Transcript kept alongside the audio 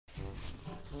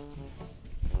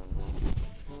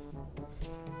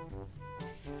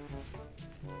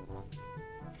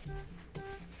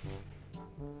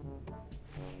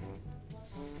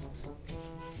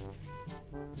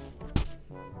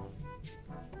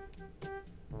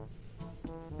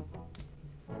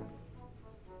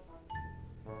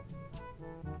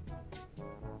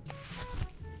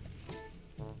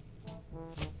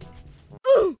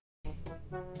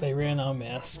They ran out of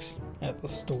masks at the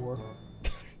store.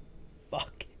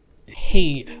 Fuck.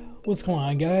 Hey, what's going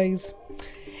on, guys?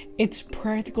 It's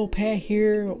PracticalPat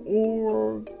here,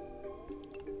 or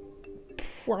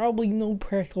probably no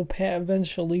PracticalPat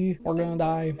eventually. We're gonna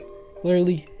die.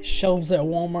 Literally, shelves at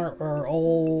Walmart are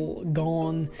all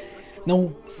gone.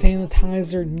 No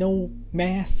sanitizer, no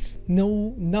masks,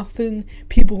 no nothing.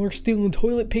 People are stealing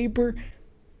toilet paper.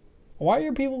 Why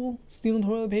are people stealing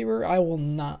toilet paper? I will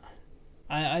not.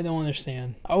 I don't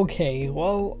understand. Okay,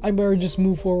 well, I better just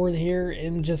move forward here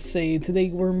and just say today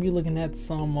we're gonna be looking at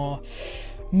some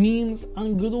memes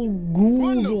on good old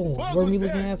Google. We're gonna be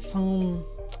looking at some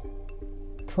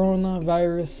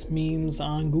coronavirus memes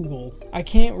on Google. I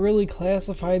can't really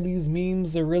classify these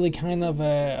memes. They're really kind of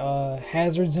a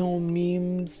hazard zone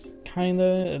memes,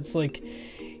 kinda. It's like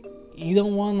you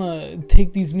don't want to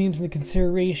take these memes into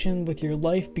consideration with your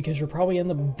life because you'll probably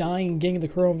end up dying getting the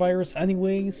coronavirus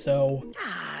anyway, so.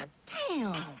 Ah,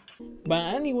 damn.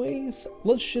 But anyways,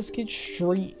 let's just get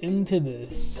straight into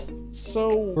this.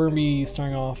 So we're gonna be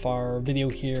starting off our video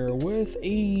here with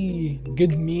a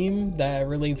good meme that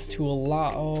relates to a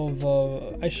lot of,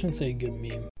 I shouldn't say good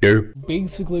meme. Derp.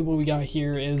 Basically what we got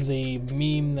here is a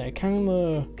meme that kind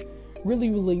of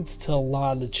really relates to a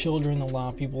lot of the children, a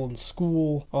lot of people in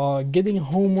school, getting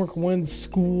homework when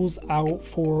school's out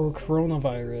for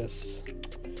coronavirus.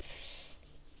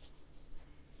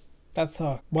 That's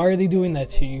why are they doing that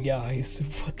to you guys?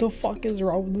 What the fuck is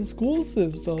wrong with the school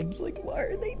systems? Like, what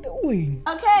are they doing?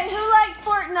 Okay, who likes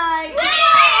Fortnite?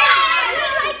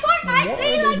 What are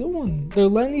they doing? They're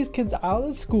letting these kids out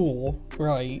of school,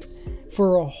 right,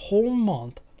 for a whole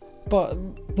month, but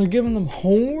they're giving them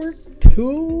homework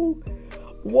too?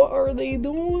 What are they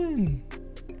doing?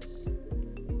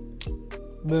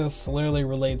 This literally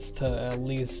relates to at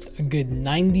least a good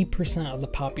 90% of the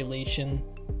population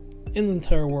in the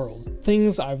entire world.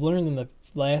 Things I've learned in the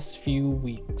last few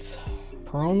weeks.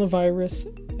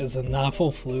 Coronavirus is a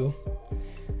novel flu.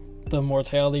 The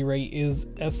mortality rate is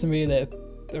estimated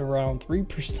at around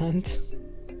 3%.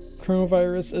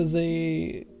 Coronavirus is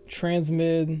a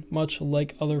transmitted much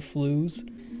like other flus.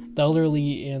 The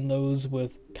elderly and those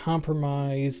with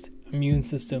compromised immune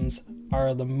systems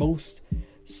are the most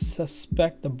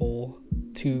susceptible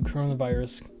to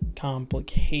coronavirus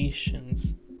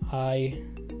complications. I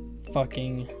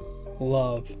fucking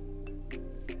love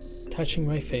touching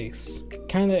my face.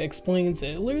 Kind of explains,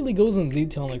 it literally goes into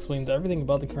detail and explains everything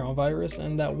about the coronavirus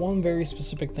and that one very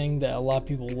specific thing that a lot of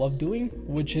people love doing,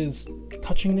 which is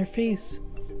touching their face.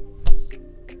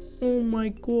 Oh my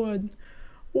god.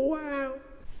 Wow.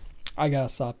 I gotta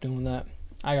stop doing that.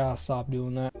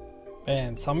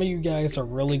 And some of you guys are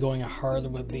really going hard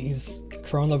with these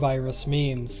coronavirus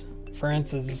memes. For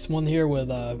instance, this one here with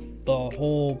the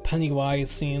whole Pennywise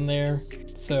scene there.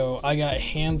 So I got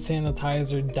hand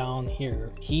sanitizer down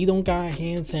here. He don't got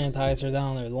hand sanitizer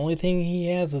down there. The only thing he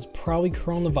has is probably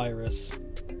coronavirus.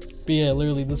 But yeah,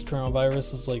 literally this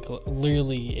coronavirus is like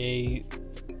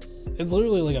it's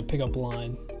literally like a pickup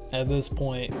line at this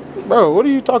point. Bro, what are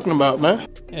you talking about, man?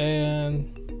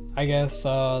 And I guess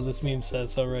this meme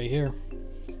says so right here.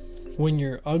 When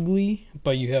you're ugly,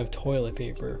 but you have toilet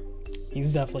paper.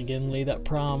 He's definitely getting laid at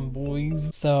prom,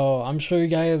 boys. So I'm sure you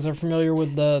guys are familiar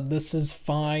with the "this is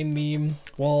fine" meme.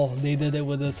 Well, they did it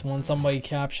with this one. Somebody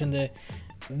captioned it,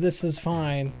 "this is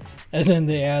fine," and then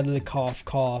they added a cough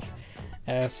cough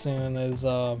as soon as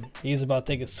he's about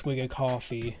to take a swig of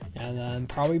coffee and then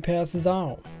probably passes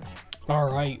out.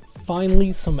 Alright,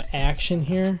 finally some action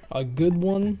here. A good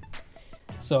one.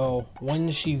 So when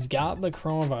she's got the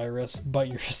coronavirus, but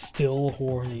you're still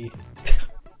horny.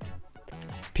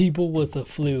 People with the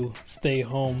flu stay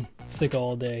home sick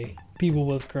all day. People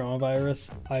with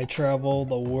coronavirus, I travel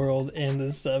the world and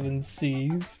the 7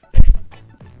 seas.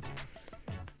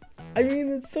 I mean,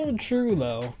 it's so true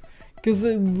though. Because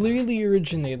it literally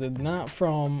originated not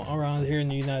from around here in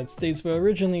the United States, but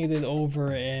originated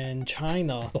over in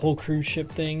China. The whole cruise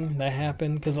ship thing that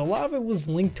happened, because a lot of it was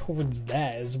linked towards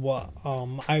that is what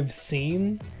I've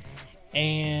seen.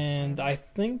 And I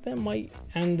think that might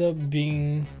end up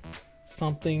being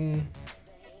something,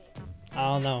 I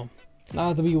don't know.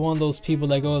 Not to be one of those people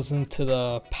that goes into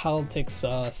the politics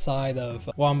side of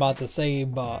what I'm about to say,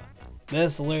 but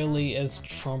this literally is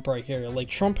Trump right here. Like,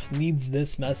 Trump needs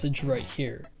this message right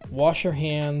here. Wash your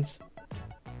hands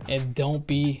and don't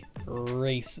be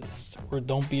racist, or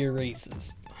don't be a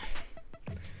racist.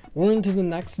 We're into the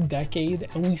next decade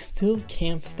and we still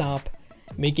can't stop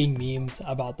making memes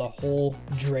about the whole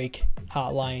Drake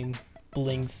hotline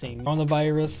bling scene.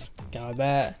 Coronavirus, got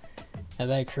that. And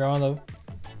then Corona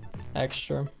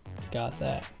extra, got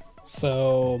that.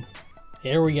 So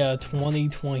Here we go,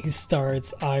 2020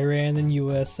 starts. Iran and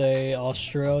USA,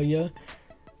 Australia,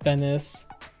 Venice,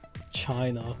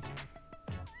 China.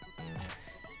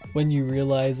 When you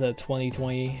realize that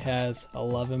 2020 has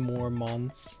 11 more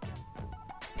months.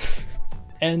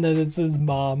 And then it says,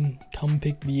 "Mom, come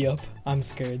pick me up. I'm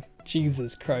scared."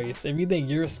 Jesus Christ. If you think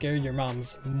you're scared, your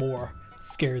mom's more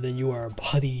scared than you are,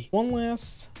 buddy. One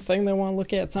last thing that I want to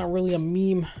look at, it's not really a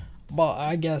meme, but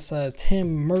I guess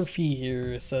Tim Murphy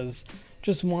here says,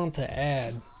 just want to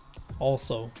add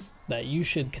also that you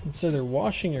should consider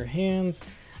washing your hands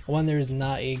when there's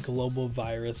not a global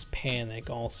virus panic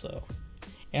also.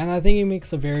 And I think he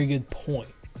makes a very good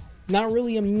point. Not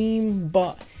really a meme,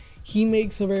 but he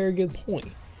makes a very good point.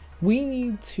 We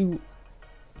need to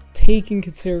take in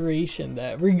consideration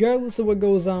that regardless of what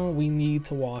goes on, we need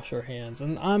to wash our hands.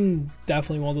 And I'm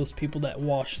definitely one of those people that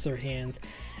washes their hands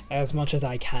as much as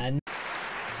I can.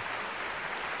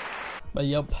 But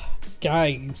yep,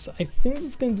 guys, I think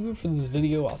that's gonna do it for this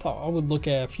video. I thought I would look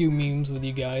at a few memes with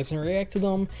you guys and react to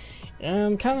them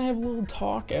and kind of have a little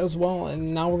talk as well.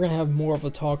 And now we're gonna have more of a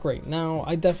talk right now.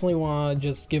 I definitely want to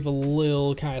just give a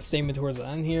little kind of statement towards the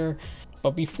end here.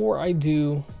 But before I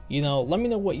do, you know, let me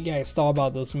know what you guys thought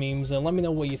about those memes, and let me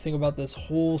know what you think about this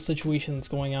whole situation that's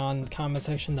going on in the comment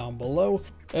section down below.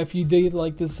 If you did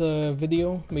like this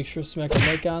video, make sure to smack a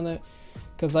like on it,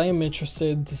 because I am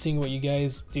interested to seeing what you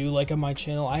guys do like on my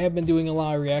channel. I have been doing a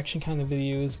lot of reaction kind of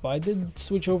videos, but I did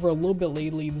switch over a little bit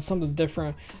lately to something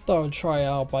different. Thought I would try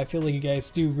out, but I feel like you guys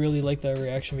do really like the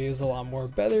reaction videos a lot more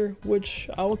better,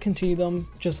 which I will continue them.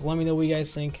 Just let me know what you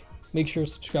guys think. Make sure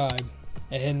to subscribe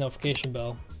and hit the notification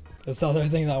bell. That's the other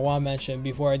thing that I want to mention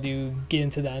before I do get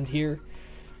into the end here.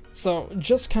 So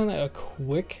just kind of a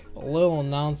quick little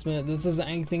announcement. This isn't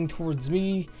anything towards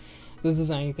me. This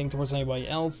isn't anything towards anybody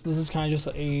else. This is kind of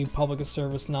just a public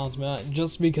service announcement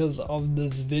just because of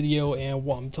this video and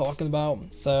what I'm talking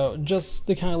about. So just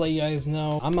to kind of let you guys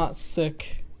know, I'm not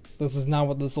sick. This is not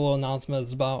what this little announcement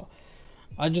is about.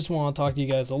 I just want to talk to you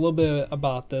guys a little bit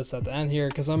about this at the end here,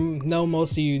 because I know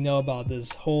most of you know about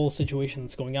this whole situation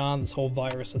that's going on, this whole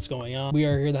virus that's going on. We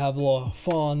are here to have a little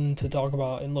fun, to talk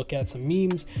about and look at some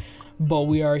memes, but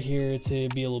we are here to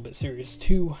be a little bit serious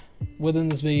too. Within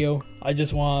this video, I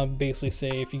just want to basically say,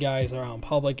 if you guys are out in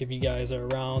public, if you guys are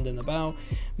around and about,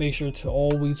 make sure to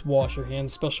always wash your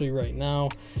hands, especially right now.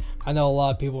 I know a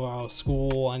lot of people are out of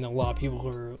school. I know a lot of people who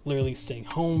are literally staying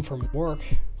home from work.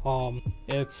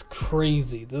 It's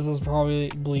crazy. This is probably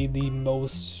the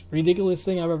most ridiculous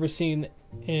thing I've ever seen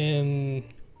in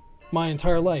my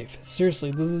entire life.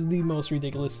 Seriously, this is the most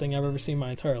ridiculous thing I've ever seen in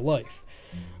my entire life.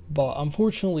 But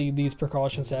unfortunately, these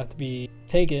precautions have to be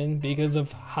taken because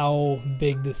of how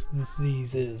big this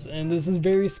disease is. And this is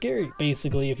very scary.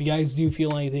 Basically, if you guys do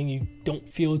feel anything, you don't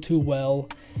feel too well,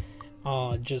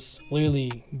 just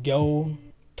literally go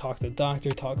talk to the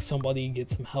doctor, talk to somebody, get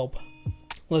some help.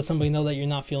 Let somebody know that you're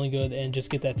not feeling good and just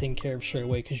get that taken care of straight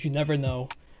away, because you never know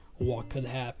what could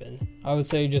happen. I would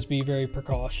say just be very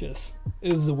precautious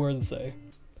is the word to say.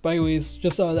 But anyways,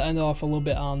 just to end off a little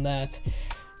bit on that,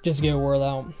 just to get a word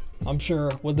out. I'm sure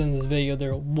within this video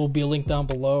there will be a link down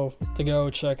below to go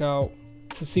check out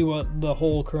to see what the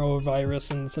whole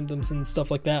coronavirus and symptoms and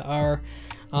stuff like that are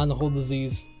on the whole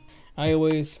disease.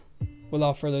 Anyways,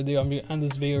 without further ado, I'm going to end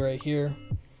this video right here.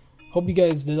 Hope you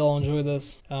guys did all enjoy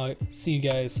this. See you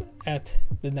guys at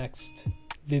the next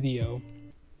video.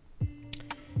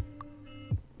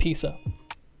 Peace out.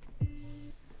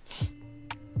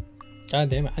 God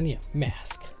damn it, I need a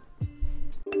mask.